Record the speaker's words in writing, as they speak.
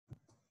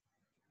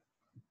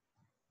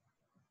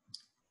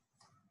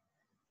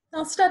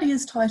Our study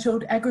is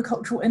titled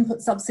Agricultural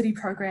Input Subsidy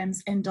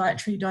Programs and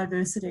Dietary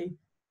Diversity,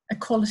 a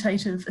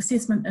qualitative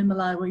assessment in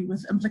Malawi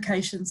with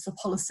implications for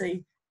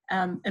policy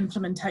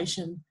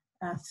implementation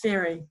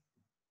theory.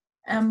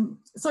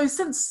 So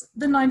since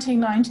the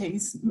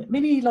 1990s,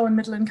 many low and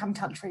middle income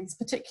countries,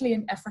 particularly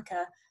in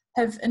Africa,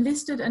 have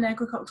invested in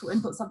agricultural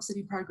input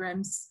subsidy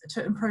programs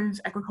to improve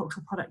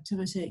agricultural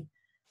productivity.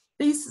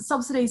 These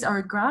subsidies are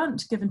a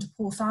grant given to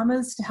poor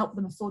farmers to help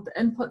them afford the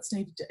inputs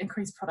needed to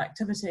increase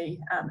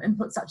productivity,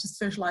 inputs such as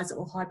fertiliser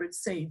or hybrid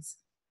seeds.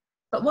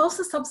 But whilst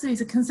the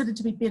subsidies are considered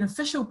to be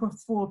beneficial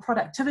for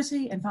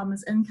productivity and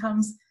farmers'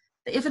 incomes,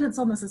 the evidence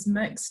on this is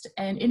mixed,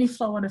 and any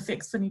flow-on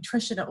effects for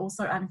nutrition are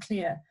also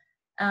unclear.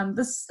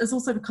 This is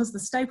also because the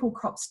staple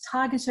crops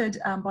targeted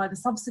by the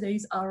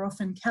subsidies are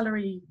often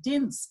calorie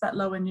dense but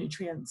low in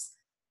nutrients.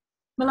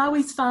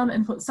 Malawi's Farm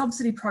Input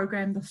Subsidy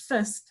Program, the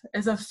FISP,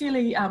 is a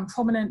fairly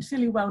prominent,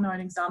 fairly well-known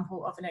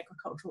example of an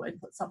agricultural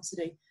input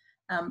subsidy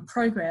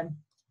program.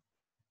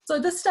 So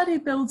this study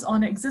builds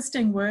on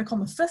existing work on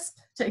the FISP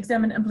to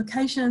examine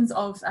implications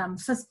of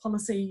FISP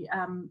policy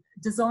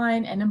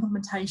design and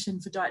implementation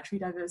for dietary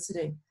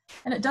diversity.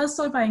 And it does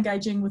so by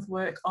engaging with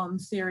work on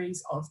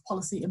theories of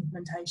policy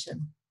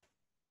implementation.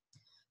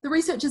 The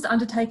research is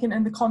undertaken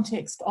in the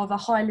context of a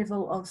high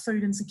level of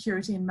food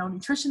insecurity and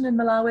malnutrition in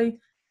Malawi.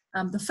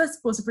 The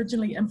FISP was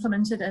originally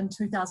implemented in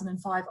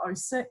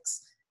 2005-06.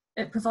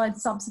 It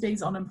provides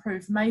subsidies on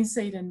improved maize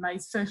seed and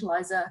maize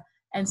fertiliser,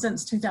 and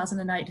since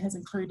 2008 has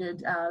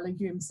included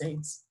legume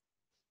seeds.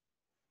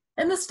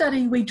 In the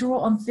study, we draw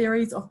on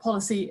theories of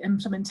policy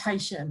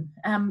implementation.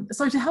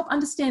 So to help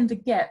understand the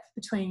gap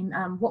between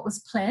what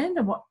was planned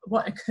and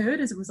what occurred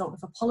as a result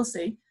of a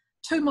policy,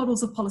 two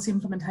models of policy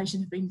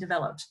implementation have been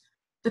developed: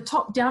 the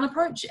top-down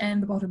approach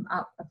and the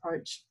bottom-up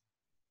approach.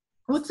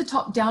 With the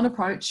top-down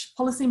approach,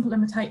 policy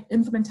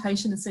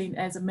implementation is seen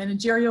as a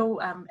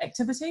managerial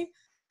activity.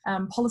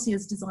 Policy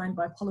is designed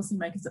by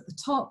policymakers at the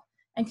top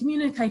and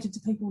communicated to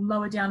people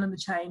lower down in the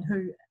chain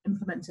who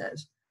implement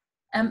it.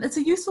 It's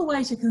a useful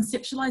way to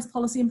conceptualise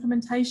policy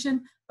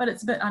implementation, but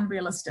it's a bit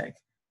unrealistic.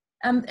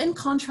 In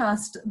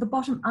contrast, the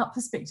bottom-up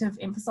perspective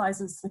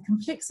emphasises the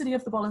complexity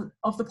of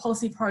the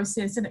policy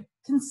process, and it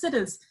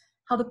considers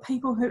how the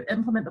people who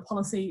implement the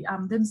policy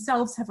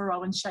themselves have a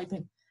role in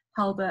shaping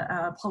how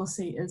the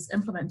policy is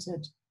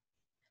implemented.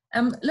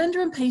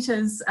 Linda and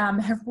Peters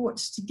have brought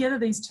together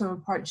these two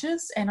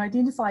approaches and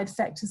identified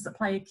factors that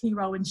play a key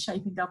role in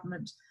shaping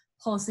government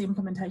policy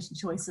implementation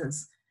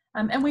choices.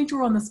 And we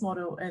draw on this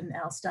model in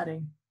our study.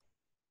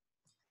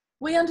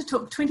 We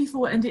undertook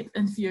 24 in-depth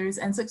interviews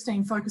and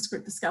 16 focus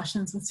group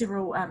discussions with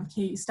several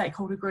key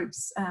stakeholder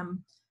groups.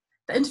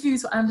 The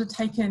interviews were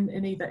undertaken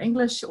in either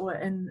English or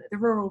in the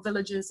rural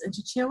villages in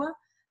Chichewa,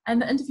 and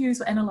the interviews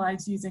were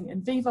analysed using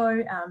in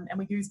vivo, and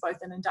we use both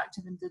an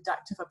inductive and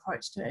deductive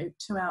approach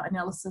to our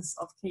analysis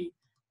of key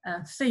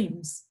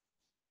themes.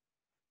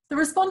 The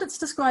respondents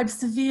described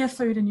severe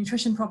food and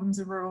nutrition problems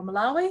in rural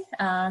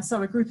Malawi.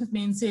 So a group of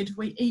men said,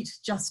 "We eat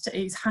just to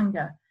ease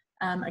hunger."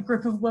 A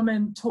group of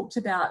women talked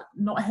about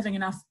not having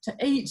enough to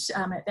eat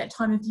at that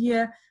time of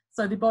year,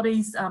 so their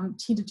bodies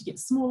tended to get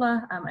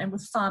smaller, and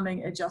with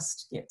farming it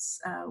just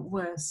gets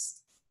worse.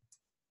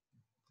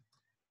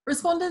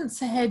 Respondents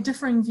had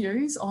differing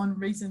views on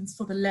reasons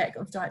for the lack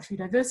of dietary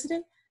diversity.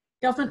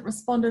 Government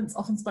respondents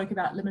often spoke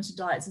about limited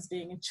diets as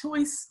being a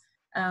choice,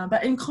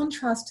 but in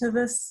contrast to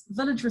this,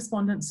 village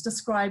respondents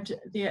described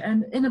their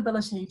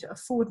inability to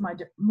afford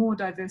more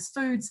diverse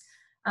foods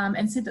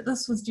and said that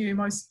this was due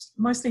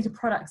mostly to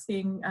products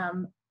being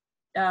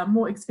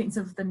more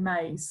expensive than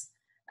maize,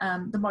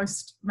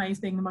 maize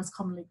being the most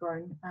commonly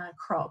grown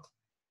crop.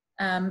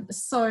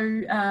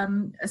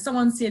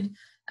 Someone said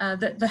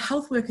that the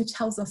health worker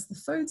tells us the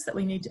foods that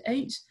we need to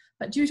eat,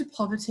 but due to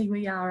poverty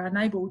we are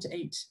unable to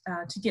eat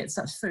to get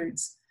such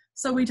foods,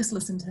 so we just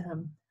listen to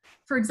him.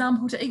 For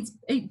example, to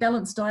eat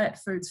balanced diet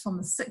foods from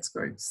the 6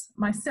 groups.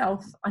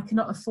 Myself, I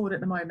cannot afford at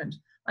the moment.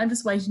 I'm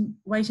just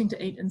waiting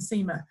to eat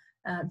nsima,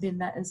 then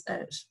that is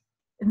it.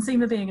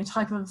 Nsima being a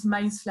type of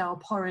maize flour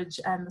porridge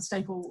and the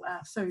staple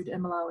food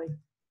in Malawi.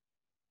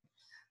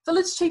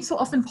 Village chiefs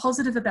were often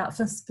positive about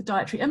FISP for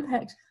dietary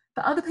impact,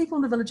 but other people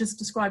in the villages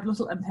described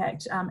little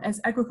impact as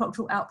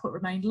agricultural output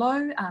remained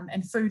low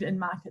and food in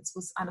markets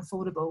was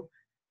unaffordable.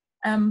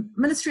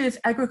 Ministry of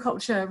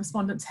Agriculture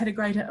respondents had a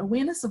greater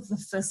awareness of the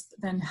FISP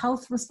than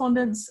health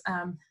respondents,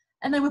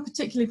 and they were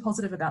particularly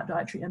positive about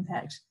dietary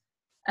impact.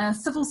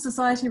 Civil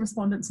society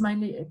respondents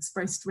mainly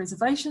expressed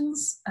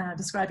reservations,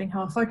 describing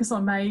how a focus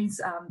on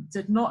maize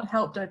did not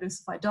help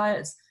diversify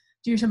diets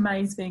due to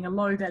maize being a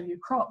low value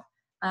crop,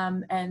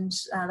 and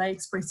they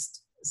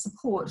expressed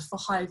support for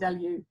high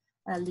value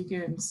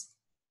legumes.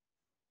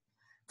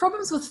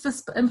 Problems with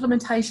FISP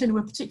implementation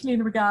were particularly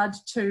in regard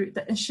to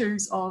the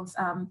issues of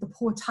the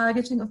poor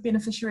targeting of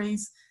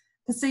beneficiaries,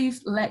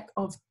 perceived lack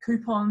of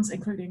coupons,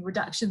 including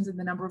reductions in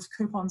the number of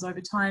coupons over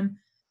time,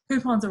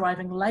 coupons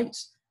arriving late,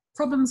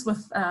 problems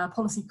with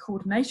policy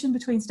coordination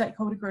between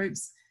stakeholder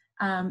groups,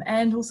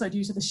 and also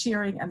due to the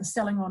sharing and the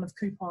selling on of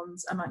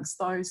coupons amongst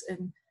those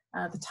in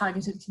the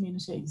targeted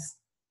communities.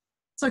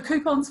 So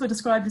coupons were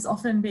described as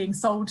often being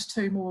sold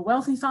to more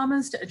wealthy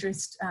farmers to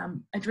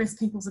address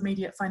people's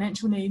immediate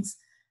financial needs.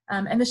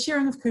 And the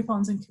sharing of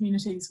coupons in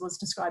communities was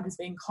described as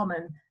being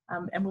common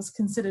and was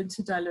considered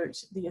to dilute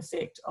the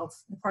effect of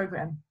the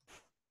program.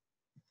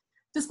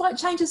 Despite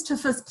changes to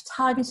FISP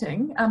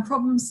targeting,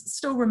 problems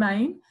still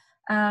remain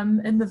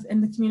in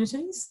the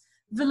communities.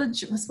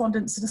 Village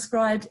respondents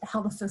described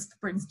how the FISP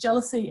brings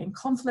jealousy and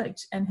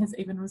conflict and has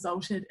even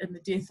resulted in the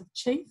death of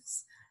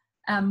chiefs.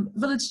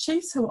 Village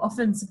chiefs, who are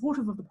often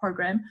supportive of the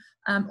program,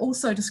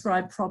 also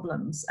describe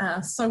problems.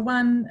 So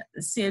one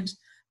said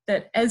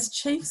that as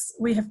chiefs,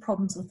 we have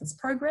problems with this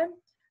program.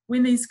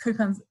 When these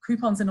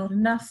coupons are not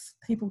enough,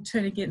 people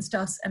turn against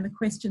us, and the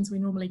questions we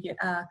normally get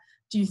are,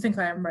 do you think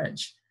I am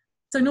rich?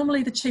 So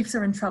normally the chiefs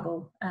are in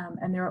trouble,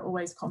 and there are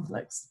always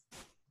conflicts.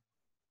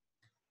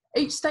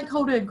 Each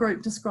stakeholder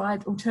group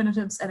described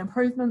alternatives and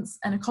improvements,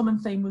 and a common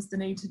theme was the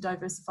need to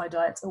diversify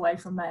diets away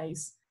from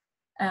maize.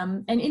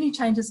 And any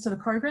changes to the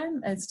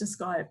program, as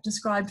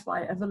described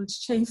by a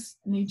village chief,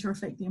 need to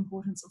reflect the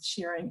importance of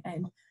sharing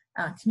and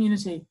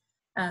community.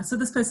 So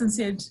this person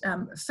said,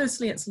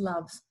 firstly, it's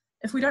love.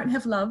 If we don't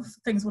have love,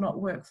 things will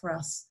not work for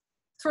us.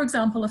 For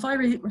example, if I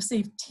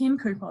receive 10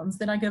 coupons,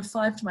 then I give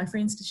 5 to my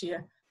friends to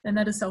share, then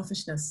that is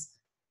selfishness.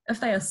 If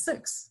they are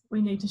 6,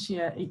 we need to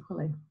share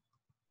equally.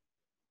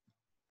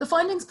 The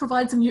findings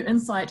provide some new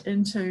insight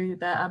into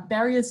the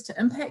barriers to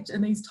impact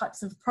in these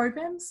types of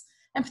programs,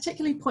 and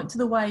particularly point to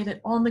the way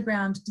that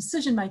on-the-ground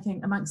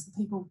decision-making amongst the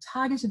people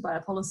targeted by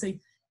a policy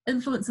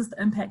influences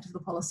the impact of the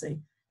policy.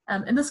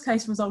 In this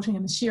case, resulting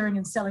in the sharing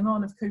and selling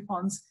on of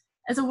coupons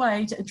as a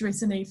way to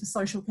address a need for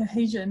social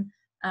cohesion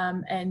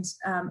and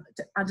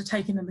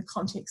undertaken in the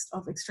context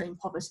of extreme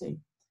poverty.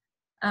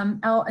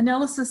 Our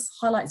analysis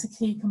highlights a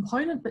key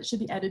component that should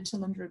be added to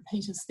Linda and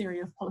Peter's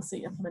theory of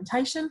policy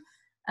implementation,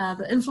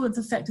 the influence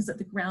of factors at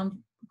the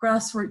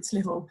grassroots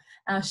level,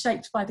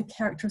 shaped by the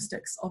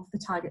characteristics of the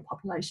target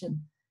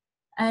population.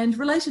 And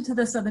related to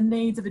this are the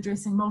needs of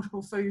addressing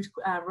multiple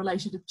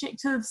food-related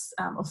objectives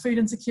of food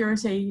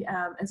insecurity,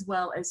 as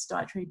well as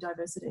dietary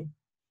diversity.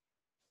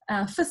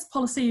 FISP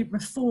policy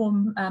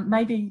reform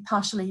may be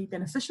partially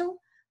beneficial,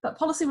 but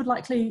policy would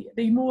likely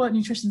be more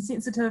nutrition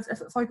sensitive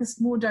if it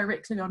focused more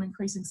directly on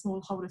increasing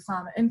smallholder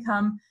farmer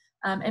income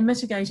and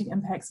mitigating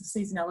impacts of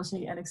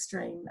seasonality and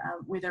extreme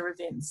weather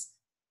events.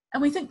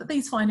 And we think that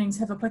these findings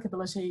have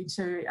applicability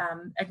to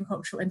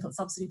agricultural input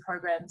subsidy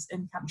programs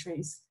in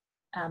countries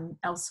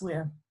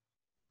elsewhere.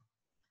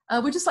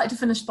 We'd just like to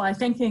finish by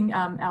thanking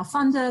our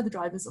funder, the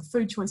drivers of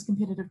Food Choice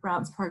Competitive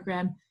Grants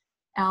Program,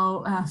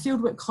 our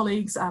fieldwork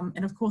colleagues,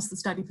 and of course the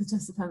study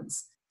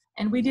participants.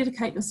 And we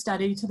dedicate this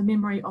study to the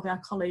memory of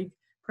our colleague,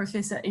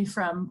 Professor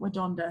Ephraim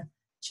Wadonda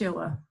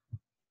Chewa.